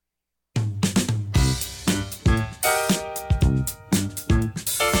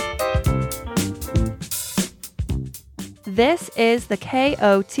This is the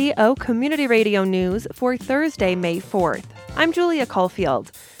KOTO Community Radio News for Thursday, May 4th. I'm Julia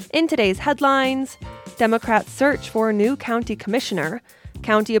Caulfield. In today's headlines, Democrats search for new county commissioner,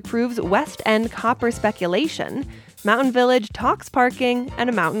 county approves West End copper speculation, Mountain Village talks parking,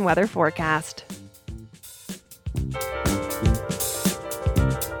 and a mountain weather forecast.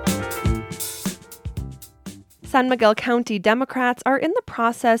 San Miguel County Democrats are in the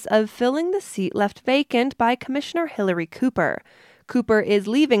process of filling the seat left vacant by Commissioner Hillary Cooper. Cooper is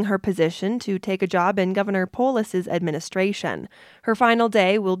leaving her position to take a job in Governor Polis's administration. Her final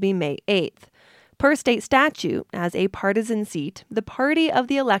day will be May 8th. Per state statute, as a partisan seat, the party of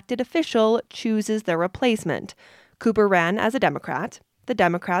the elected official chooses their replacement. Cooper ran as a Democrat. The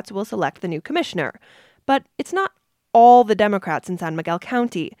Democrats will select the new commissioner. But it's not all the Democrats in San Miguel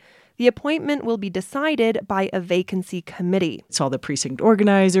County. The appointment will be decided by a vacancy committee. It's all the precinct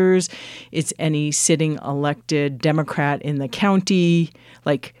organizers. It's any sitting elected Democrat in the county,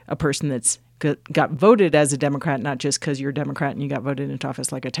 like a person that's got voted as a Democrat, not just because you're a Democrat and you got voted into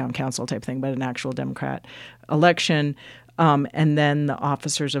office like a town council type thing, but an actual Democrat election. And then the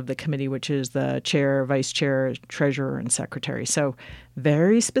officers of the committee, which is the chair, vice chair, treasurer, and secretary. So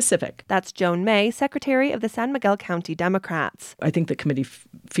very specific. That's Joan May, secretary of the San Miguel County Democrats. I think the committee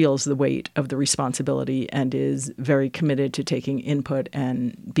feels the weight of the responsibility and is very committed to taking input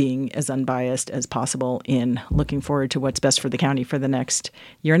and being as unbiased as possible in looking forward to what's best for the county for the next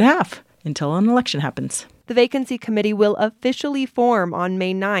year and a half until an election happens. The vacancy committee will officially form on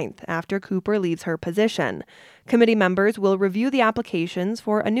May 9th after Cooper leaves her position. Committee members will review the applications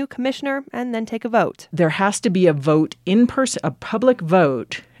for a new commissioner and then take a vote. There has to be a vote in person, a public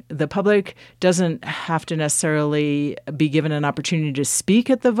vote. The public doesn't have to necessarily be given an opportunity to speak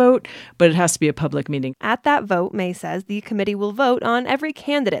at the vote, but it has to be a public meeting. At that vote, May says the committee will vote on every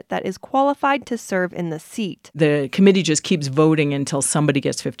candidate that is qualified to serve in the seat. The committee just keeps voting until somebody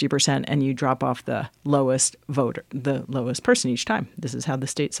gets 50% and you drop off the lowest voter, the lowest person each time. This is how the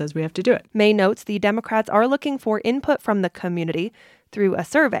state says we have to do it. May notes the Democrats are looking for input from the community through a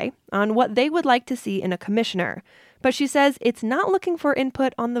survey on what they would like to see in a commissioner. But she says it's not looking for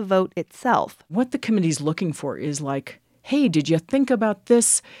input on the vote itself. What the committee's looking for is like, hey, did you think about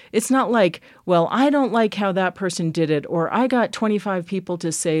this? It's not like, well, I don't like how that person did it, or I got 25 people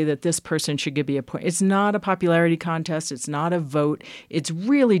to say that this person should be appointed. It's not a popularity contest. It's not a vote. It's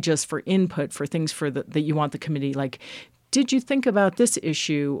really just for input, for things that you want the committee, like, did you think about this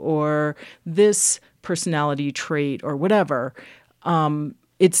issue or this personality trait or whatever?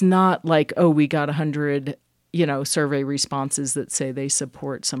 It's not like, oh, we got 100 survey responses that say they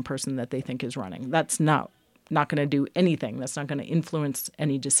support some person that they think is running. That's not going to do anything. That's not going to influence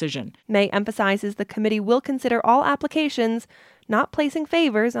any decision. May emphasizes the committee will consider all applications, not placing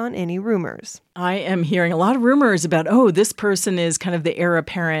favors on any rumors. I am hearing a lot of rumors about, oh, this person is kind of the heir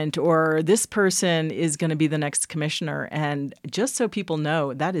apparent, or this person is going to be the next commissioner. And just so people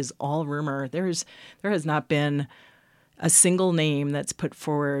know, that is all rumor. There has not been a single name that's put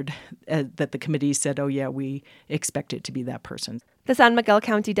forward that the committee said, oh, yeah, we expect it to be that person. The San Miguel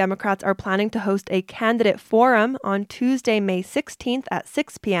County Democrats are planning to host a candidate forum on Tuesday, May 16th at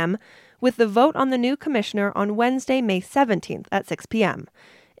 6 p.m., with the vote on the new commissioner on Wednesday, May 17th at 6 p.m.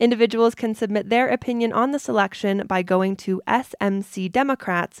 Individuals can submit their opinion on the selection by going to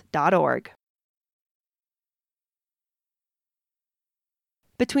smcdemocrats.org.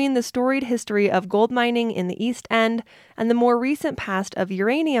 Between the storied history of gold mining in the East End and the more recent past of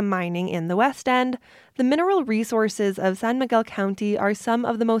uranium mining in the West End, the mineral resources of San Miguel County are some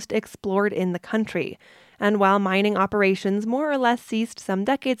of the most explored in the country. And while mining operations more or less ceased some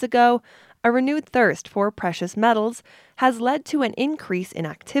decades ago, a renewed thirst for precious metals has led to an increase in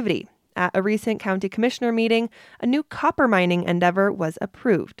activity. At a recent county commissioner meeting, a new copper mining endeavor was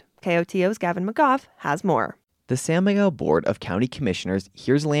approved. KOTO's Gavin McGough has more. The San Miguel Board of County Commissioners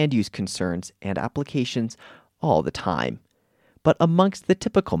hears land use concerns and applications all the time. But amongst the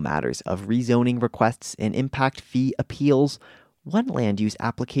typical matters of rezoning requests and impact fee appeals, one land use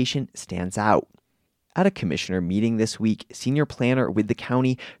application stands out. At a commissioner meeting this week, senior planner with the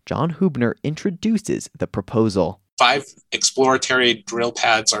county, John Hubner, introduces the proposal. 5 exploratory drill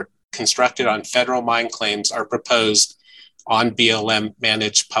pads are constructed on federal mine claims are proposed on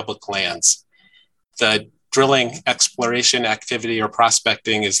BLM-managed public lands. The drilling, exploration activity, or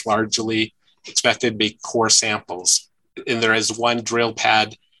prospecting is largely expected to be core samples. And there is one drill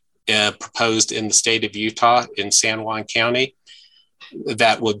pad proposed in the state of Utah in San Juan County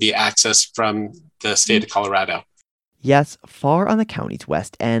that would be accessed from the state of Colorado. Yes, far on the county's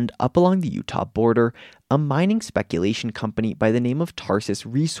west end, up along the Utah border, a mining speculation company by the name of Tarsus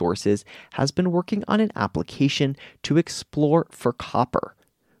Resources has been working on an application to explore for copper.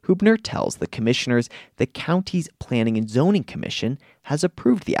 Hubner tells the commissioners the county's Planning and Zoning Commission has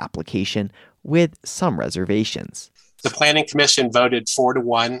approved the application with some reservations. The Planning Commission voted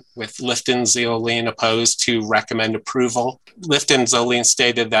 4-1 with Lifton Zeoline opposed to recommend approval. Lifton Zeoline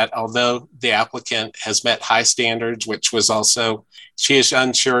stated that although the applicant has met high standards, she is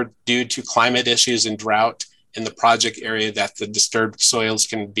unsure due to climate issues and drought in the project area that the disturbed soils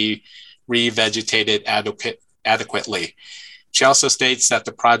can be revegetated adequately. She also states that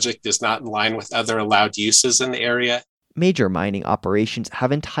the project is not in line with other allowed uses in the area. Major mining operations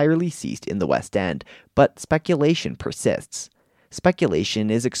have entirely ceased in the West End, but speculation persists. Speculation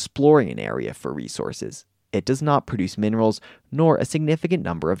is exploring an area for resources. It does not produce minerals nor a significant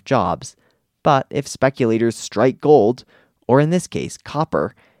number of jobs. But if speculators strike gold, or in this case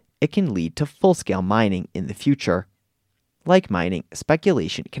copper, it can lead to full-scale mining in the future. Like mining,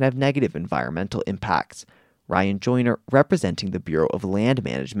 speculation can have negative environmental impacts. Ryan Joyner, representing the Bureau of Land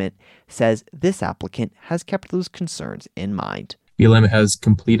Management, says this applicant has kept those concerns in mind. BLM has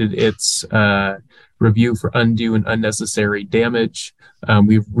completed its review for undue and unnecessary damage.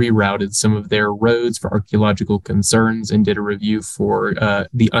 We've rerouted some of their roads for archaeological concerns and did a review for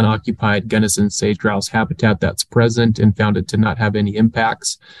the unoccupied Gunnison sage grouse habitat that's present and found it to not have any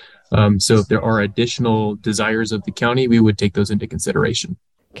impacts. So if there are additional desires of the county, we would take those into consideration.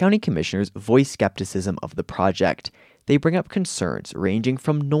 County commissioners voice skepticism of the project. They bring up concerns ranging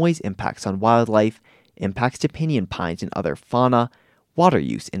from noise impacts on wildlife, impacts to pinyon pines and other fauna, water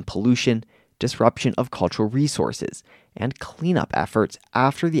use and pollution, disruption of cultural resources, and cleanup efforts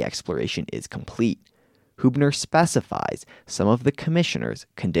after the exploration is complete. Hubner specifies some of the commissioners'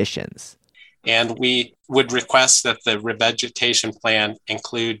 conditions. And we would request that the revegetation plan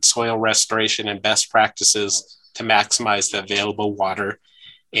include soil restoration and best practices to maximize the available water.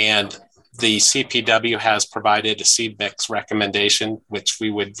 And the CPW has provided a seed mix recommendation, which we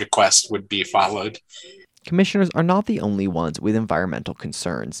would request would be followed. Commissioners are not the only ones with environmental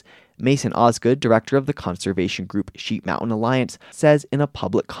concerns. Mason Osgood, director of the conservation group Sheep Mountain Alliance, says in a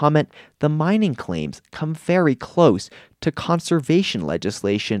public comment the mining claims come very close to conservation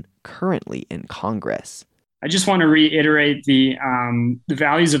legislation currently in Congress. I just want to reiterate the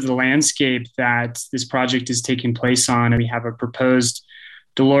values of the landscape that this project is taking place on. We have a proposed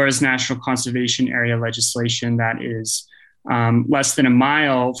Dolores National Conservation Area legislation that is less than a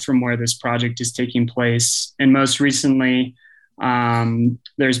mile from where this project is taking place. And most recently,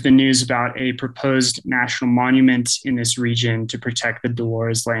 there's been news about a proposed national monument in this region to protect the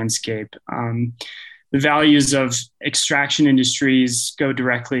Dolores landscape. The values of extraction industries go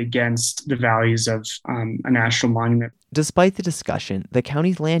directly against the values of a national monument. Despite the discussion, the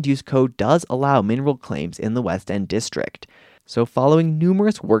county's land use code does allow mineral claims in the West End district. So following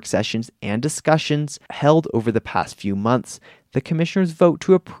numerous work sessions and discussions held over the past few months, the commissioners vote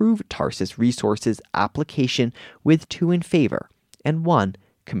to approve Tarsus Resources' application with 2 in favor and 1,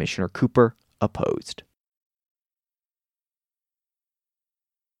 Commissioner Cooper, opposed.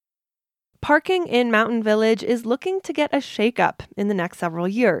 Parking in Mountain Village is looking to get a shakeup in the next several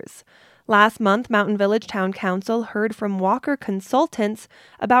years. Last month, Mountain Village Town Council heard from Walker Consultants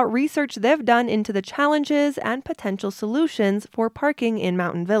about research they've done into the challenges and potential solutions for parking in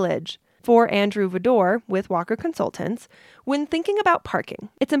Mountain Village. For Andrew Vidor with Walker Consultants, when thinking about parking,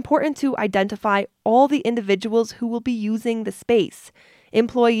 it's important to identify all the individuals who will be using the space.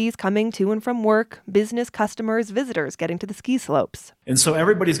 Employees coming to and from work, business customers, visitors getting to the ski slopes. And so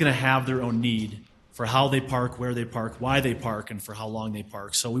everybody's going to have their own need for how they park, where they park, why they park, and for how long they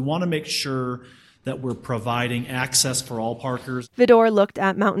park. So we want to make sure that we're providing access for all parkers. Vidor looked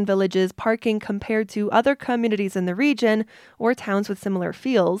at Mountain Village's parking compared to other communities in the region or towns with similar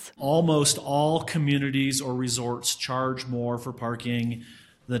feels. Almost all communities or resorts charge more for parking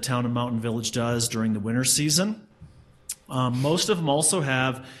than the town of Mountain Village does during the winter season. Most of them also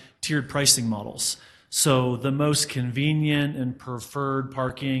have tiered pricing models. So the most convenient and preferred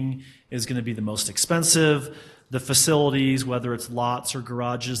parking is going to be the most expensive. The facilities, whether it's lots or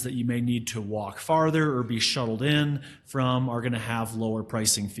garages that you may need to walk farther or be shuttled in from, are going to have lower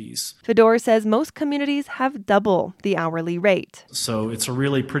pricing fees. Fedor says most communities have double the hourly rate. So it's a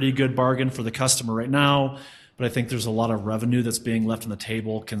really pretty good bargain for the customer right now, but I think there's a lot of revenue that's being left on the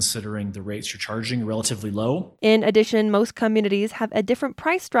table considering the rates you're charging are relatively low. In addition, most communities have a different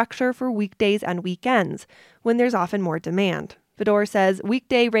price structure for weekdays and weekends, when there's often more demand. Fedor says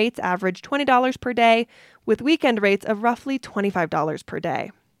weekday rates average $20 per day, with weekend rates of roughly $25 per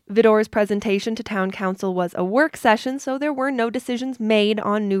day. Vidor's presentation to Town Council was a work session, so there were no decisions made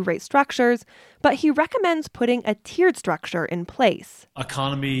on new rate structures, but he recommends putting a tiered structure in place.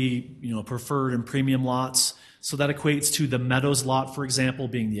 Economy, preferred and premium lots. So that equates to the Meadows lot, for example,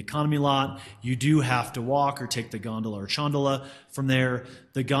 being the economy lot. You do have to walk or take the gondola or chondola from there.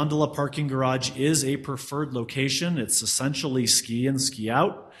 The gondola parking garage is a preferred location. It's essentially ski in, ski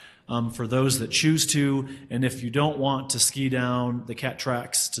out for those that choose to. And if you don't want to ski down the cat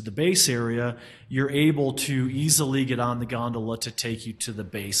tracks to the base area, you're able to easily get on the gondola to take you to the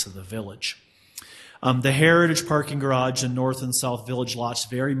base of the village. The Heritage parking garage and North and South Village lots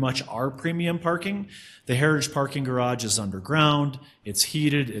very much are premium parking. The Heritage parking garage is underground, it's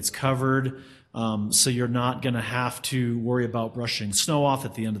heated, it's covered, so you're not going to have to worry about brushing snow off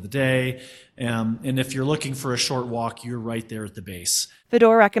at the end of the day. And if you're looking for a short walk, you're right there at the base.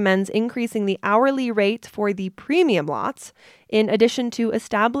 Vidor recommends increasing the hourly rate for the premium lots, in addition to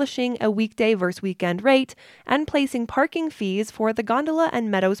establishing a weekday versus weekend rate and placing parking fees for the gondola and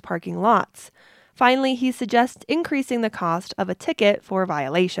Meadows parking lots. Finally, he suggests increasing the cost of a ticket for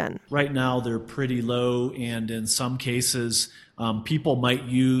violation. Right now, they're pretty low, and in some cases, people might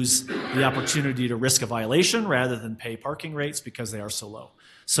use the opportunity to risk a violation rather than pay parking rates because they are so low.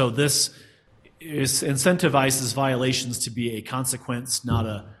 So this incentivizes violations to be a consequence, not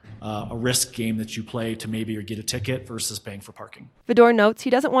a risk game that you play to maybe or get a ticket versus paying for parking. Vidor notes he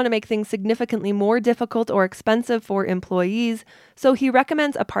doesn't want to make things significantly more difficult or expensive for employees, so he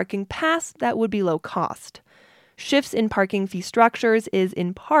recommends a parking pass that would be low cost. Shifts in parking fee structures is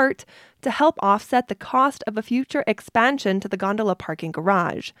in part to help offset the cost of a future expansion to the gondola parking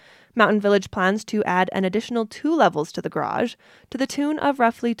garage. Mountain Village plans to add an additional 2 levels to the garage to the tune of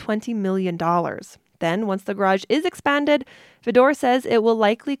roughly $20 million. Then, once the garage is expanded, Vidor says it will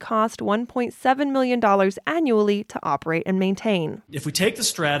likely cost $1.7 million annually to operate and maintain. If we take the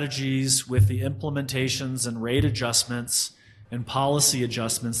strategies with the implementations and rate adjustments and policy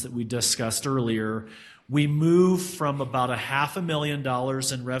adjustments that we discussed earlier, we move from about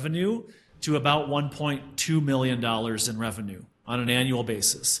 $500,000 in revenue to about $1.2 million in revenue on an annual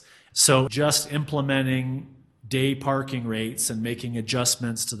basis. So just implementing day parking rates and making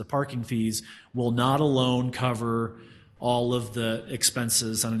adjustments to the parking fees will not alone cover all of the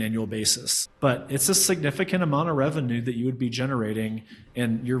expenses on an annual basis. But it's a significant amount of revenue that you would be generating,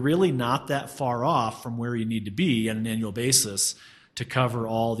 and you're really not that far off from where you need to be on an annual basis to cover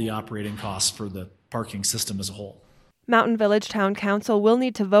all the operating costs for the parking system as a whole. Mountain Village Town Council will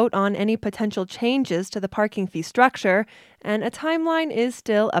need to vote on any potential changes to the parking fee structure, and a timeline is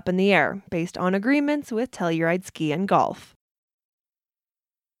still up in the air, based on agreements with Telluride Ski and Golf.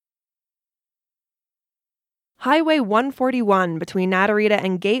 Highway 141 between Natarita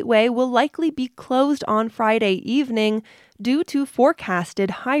and Gateway will likely be closed on Friday evening due to forecasted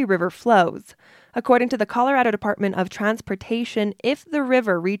high river flows. According to the Colorado Department of Transportation, if the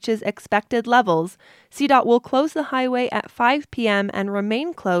river reaches expected levels, CDOT will close the highway at 5 p.m. and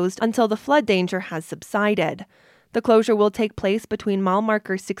remain closed until the flood danger has subsided. The closure will take place between mile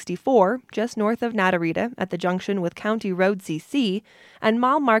marker 64, just north of Natarita at the junction with County Road CC, and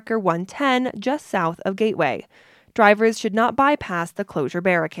mile marker 110, just south of Gateway. Drivers should not bypass the closure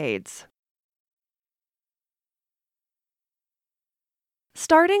barricades.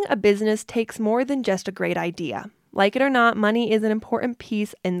 Starting a business takes more than just a great idea. Like it or not, money is an important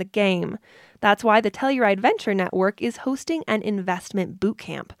piece in the game. That's why the Telluride Venture Network is hosting an investment boot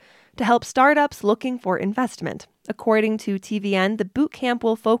camp to help startups looking for investment. According to TVN, the boot camp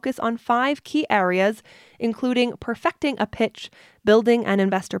will focus on 5 key areas, including perfecting a pitch, building an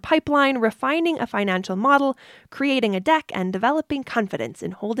investor pipeline, refining a financial model, creating a deck, and developing confidence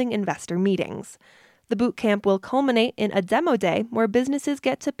in holding investor meetings. The boot camp will culminate in a demo day where businesses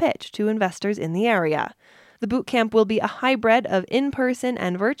get to pitch to investors in the area. The boot camp will be a hybrid of in-person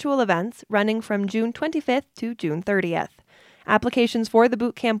and virtual events running from June 25th to June 30th. Applications for the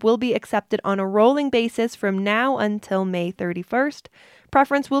boot camp will be accepted on a rolling basis from now until May 31st.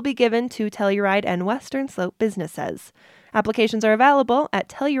 Preference will be given to Telluride and Western Slope businesses. Applications are available at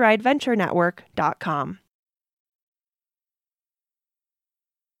TellurideVentureNetwork.com.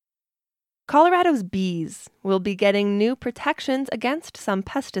 Colorado's bees will be getting new protections against some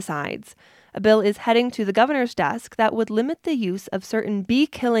pesticides. A bill is heading to the governor's desk that would limit the use of certain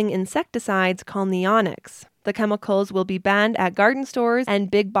bee-killing insecticides called neonics. The chemicals will be banned at garden stores and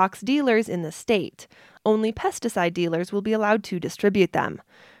big box dealers in the state. Only pesticide dealers will be allowed to distribute them.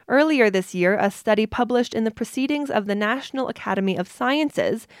 Earlier this year, a study published in the Proceedings of the National Academy of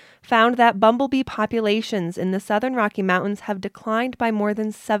Sciences found that bumblebee populations in the southern Rocky Mountains have declined by more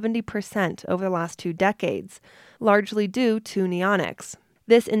than 70% over the last 2 decades, largely due to neonics.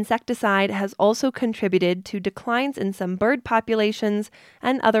 This insecticide has also contributed to declines in some bird populations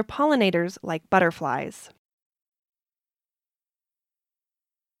and other pollinators like butterflies.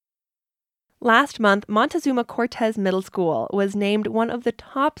 Last month, Montezuma Cortez Middle School was named one of the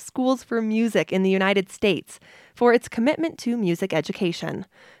top schools for music in the United States for its commitment to music education.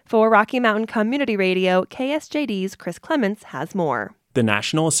 For Rocky Mountain Community Radio, KSJD's Chris Clements has more. The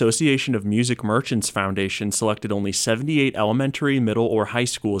National Association of Music Merchants Foundation selected only 78 elementary, middle, or high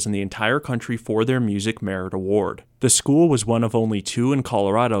schools in the entire country for their Music Merit Award. The school was one of only 2 in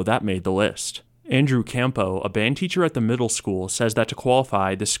Colorado that made the list. Andrew Campo, a band teacher at the middle school, says that to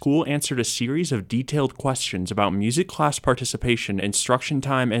qualify, the school answered a series of detailed questions about music class participation, instruction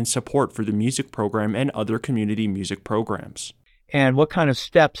time, and support for the music program and other community music programs. And what kind of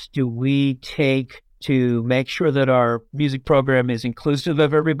steps do we take to make sure that our music program is inclusive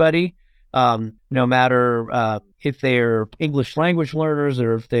of everybody, no matter if they're English language learners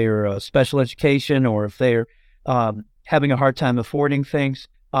or if they're special education or if they're having a hard time affording things.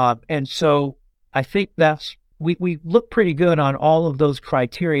 And so I think we look pretty good on all of those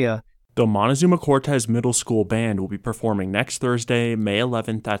criteria. The Montezuma Cortez Middle School Band will be performing next Thursday, May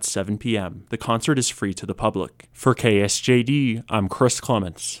 11th at 7 p.m. The concert is free to the public. For KSJD, I'm Chris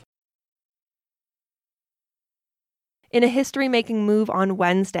Clements. In a history-making move on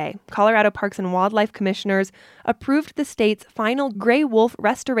Wednesday, Colorado Parks and Wildlife Commissioners approved the state's final gray wolf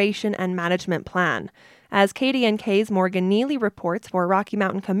restoration and management plan. As KDNK's Morgan Neely reports for Rocky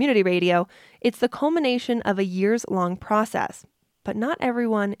Mountain Community Radio, it's the culmination of a years-long process. But not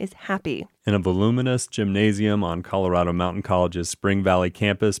everyone is happy. In a voluminous gymnasium on Colorado Mountain College's Spring Valley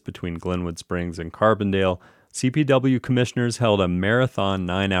campus between Glenwood Springs and Carbondale, CPW commissioners held a marathon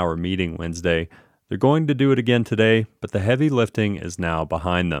 9-hour meeting Wednesday. They're going to do it again today, but the heavy lifting is now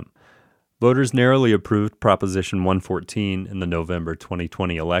behind them. Voters narrowly approved Proposition 114 in the November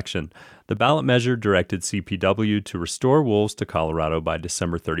 2020 election. The ballot measure directed CPW to restore wolves to Colorado by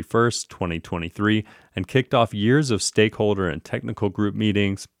December 31st, 2023, and kicked off years of stakeholder and technical group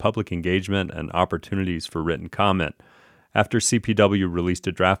meetings, public engagement, and opportunities for written comment. After CPW released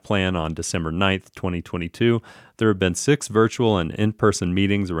a draft plan on December 9th, 2022, there have been 6 virtual and in-person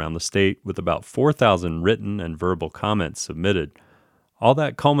meetings around the state with about 4,000 written and verbal comments submitted. All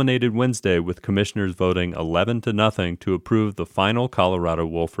that culminated Wednesday with commissioners voting 11-0 to approve the final Colorado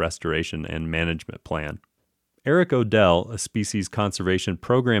Wolf Restoration and Management Plan. Eric Odell, a species conservation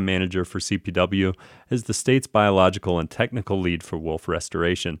program manager for CPW, is the state's biological and technical lead for wolf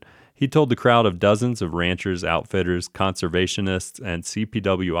restoration. He told the crowd of dozens of ranchers, outfitters, conservationists, and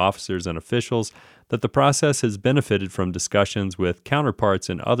CPW officers and officials that the process has benefited from discussions with counterparts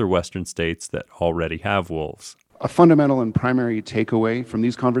in other western states that already have wolves. A fundamental and primary takeaway from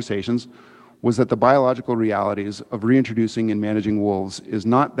these conversations was that the biological realities of reintroducing and managing wolves is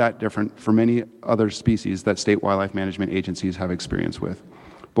not that different from many other species that state wildlife management agencies have experience with.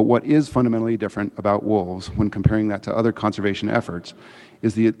 But what is fundamentally different about wolves when comparing that to other conservation efforts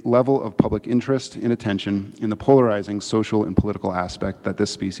is the level of public interest and attention in the polarizing social and political aspect that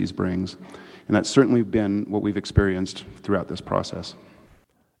this species brings. And that's certainly been what we've experienced throughout this process.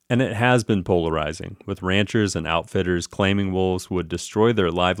 And it has been polarizing, with ranchers and outfitters claiming wolves would destroy their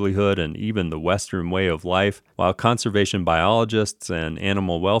livelihood and even the Western way of life, while conservation biologists and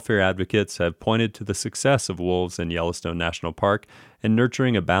animal welfare advocates have pointed to the success of wolves in Yellowstone National Park in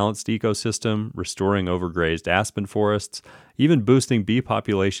nurturing a balanced ecosystem, restoring overgrazed aspen forests, even boosting bee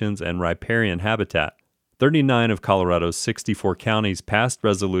populations and riparian habitat. 39 of Colorado's 64 counties passed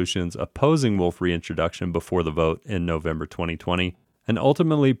resolutions opposing wolf reintroduction before the vote in November 2020. And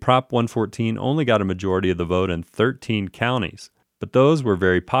ultimately, Prop 114 only got a majority of the vote in 13 counties. But those were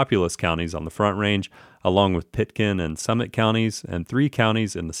very populous counties on the Front Range, along with Pitkin and Summit counties, and 3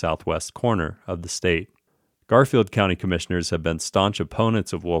 counties in the southwest corner of the state. Garfield County commissioners have been staunch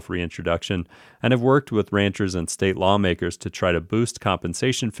opponents of wolf reintroduction and have worked with ranchers and state lawmakers to try to boost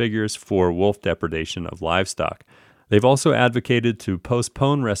compensation figures for wolf depredation of livestock. They've also advocated to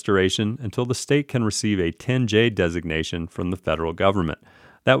postpone restoration until the state can receive a 10J designation from the federal government.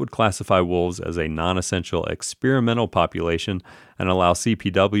 That would classify wolves as a non-essential experimental population and allow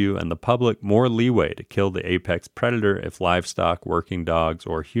CPW and the public more leeway to kill the apex predator if livestock, working dogs,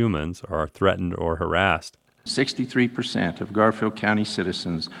 or humans are threatened or harassed. 63% of Garfield County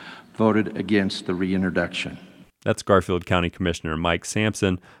citizens voted against the reintroduction. That's Garfield County Commissioner Mike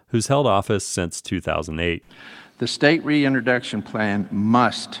Sampson, who's held office since 2008. The state reintroduction plan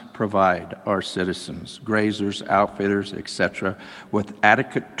must provide our citizens, grazers, outfitters, etc., with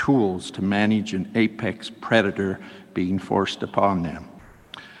adequate tools to manage an apex predator being forced upon them.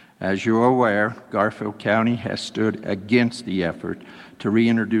 As you're aware, Garfield County has stood against the effort to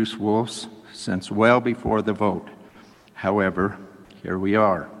reintroduce wolves since well before the vote. However, here we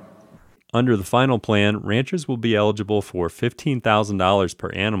are. Under the final plan, ranchers will be eligible for $15,000 per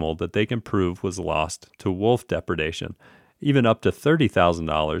animal that they can prove was lost to wolf depredation, even up to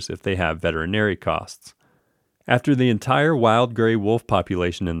 $30,000 if they have veterinary costs. After the entire wild gray wolf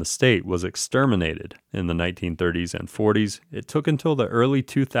population in the state was exterminated in the 1930s and 40s, it took until the early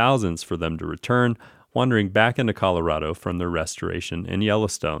 2000s for them to return, wandering back into Colorado from their restoration in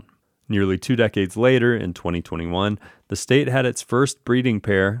Yellowstone. Nearly 2 decades later, in 2021, the state had its first breeding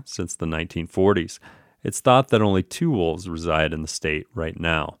pair since the 1940s. It's thought that only 2 wolves reside in the state right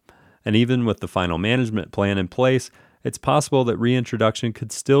now. And even with the final management plan in place, it's possible that reintroduction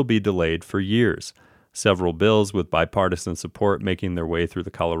could still be delayed for years. Several bills with bipartisan support making their way through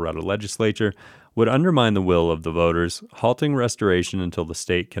the Colorado legislature would undermine the will of the voters, halting restoration until the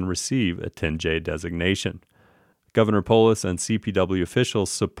state can receive a 10J designation. Governor Polis and CPW officials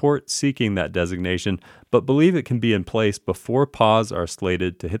support seeking that designation, but believe it can be in place before paws are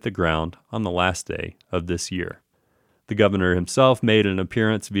slated to hit the ground on the last day of this year. The governor himself made an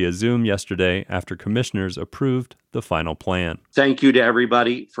appearance via Zoom yesterday after commissioners approved the final plan. Thank you to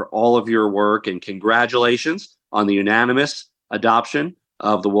everybody for all of your work, and congratulations on the unanimous adoption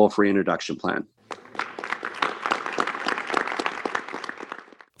of the wolf reintroduction plan.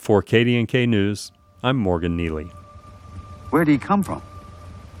 For KDNK News, I'm Morgan Neely. Where did he come from?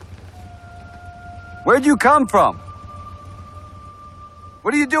 Where'd you come from?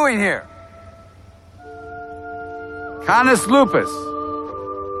 What are you doing here? Canis lupus.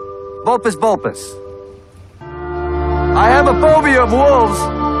 Vulpus vulpus. I have a phobia of wolves.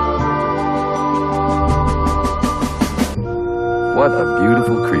 What a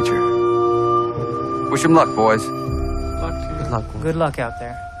beautiful creature. Wish him luck, boys. Good luck. Good luck out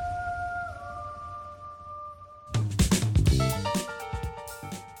there.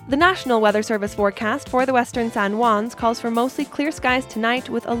 The National Weather Service forecast for the western San Juans calls for mostly clear skies tonight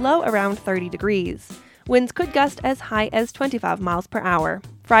with a low around 30 degrees. Winds could gust as high as 25 miles per hour.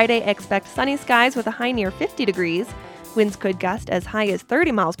 Friday, expect sunny skies with a high near 50 degrees. Winds could gust as high as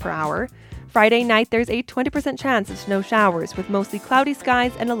 30 miles per hour. Friday night, there's a 20% chance of snow showers with mostly cloudy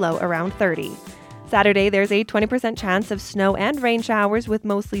skies and a low around 30. Saturday, there's a 20% chance of snow and rain showers with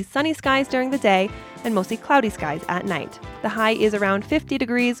mostly sunny skies during the day and mostly cloudy skies at night. The high is around 50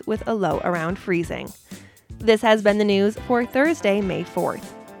 degrees with a low around freezing. This has been the news for Thursday, May 4th.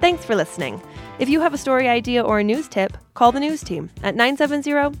 Thanks for listening. If you have a story idea or a news tip, call the news team at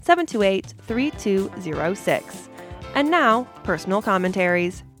 970-728-3206. And now, personal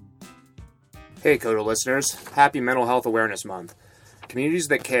commentaries. Hey, KOTO listeners. Happy Mental Health Awareness Month. Communities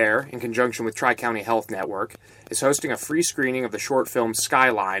That Care, in conjunction with Tri-County Health Network, is hosting a free screening of the short film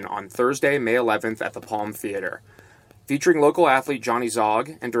Skyline on Thursday, May 11th at the Palm Theater. Featuring local athlete Johnny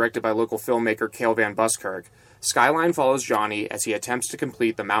Zog and directed by local filmmaker Cale Van Buskirk, Skyline follows Johnny as he attempts to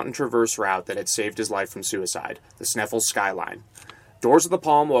complete the mountain traverse route that had saved his life from suicide, the Sneffels Skyline. Doors of the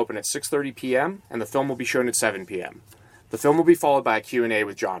Palm will open at 6:30 p.m., and the film will be shown at 7 p.m. The film will be followed by a Q&A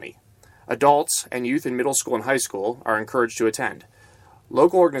with Johnny. Adults and youth in middle school and high school are encouraged to attend.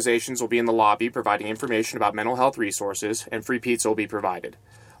 Local organizations will be in the lobby providing information about mental health resources, and free pizza will be provided.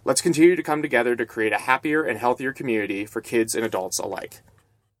 Let's continue to come together to create a happier and healthier community for kids and adults alike.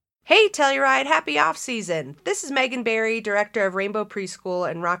 Hey, Telluride, happy off season. This is Megan Berry, Director of Rainbow Preschool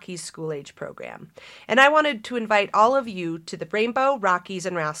and Rockies School Age Program. And I wanted to invite all of you to the Rainbow, Rockies,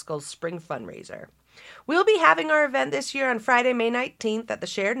 and Rascals Spring Fundraiser. We'll be having our event this year on Friday, May 19th at the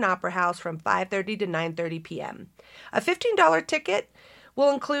Sheridan Opera House from 5:30 to 9:30 p.m. A $15 ticket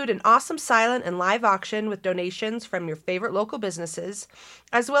will include an awesome silent and live auction with donations from your favorite local businesses,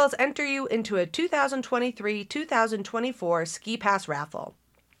 as well as enter you into a 2023-2024 Ski Pass raffle.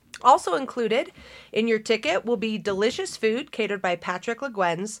 Also included in your ticket will be delicious food catered by Patrick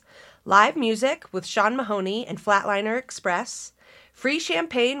LeGuen's, live music with Sean Mahoney and Flatliner Express, free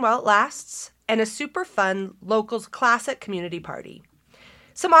champagne while it lasts, and a super fun locals classic community party.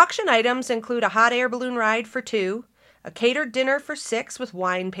 Some auction items include a hot air balloon ride for 2, a catered dinner for 6 with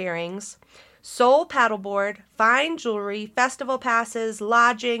wine pairings, Soul paddleboard, fine jewelry, festival passes,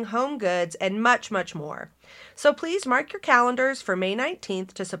 lodging, home goods, and much, much more. So please mark your calendars for May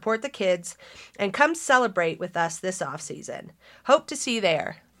 19th to support the kids and come celebrate with us this off-season. Hope to see you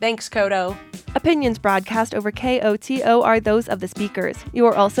there. Thanks, KOTO. Opinions broadcast over KOTO are those of the speakers. You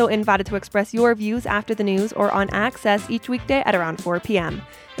are also invited to express your views after the news or on Access each weekday at around 4 p.m.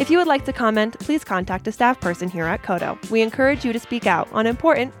 If you would like to comment, please contact a staff person here at KOTO. We encourage you to speak out on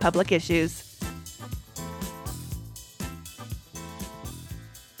important public issues.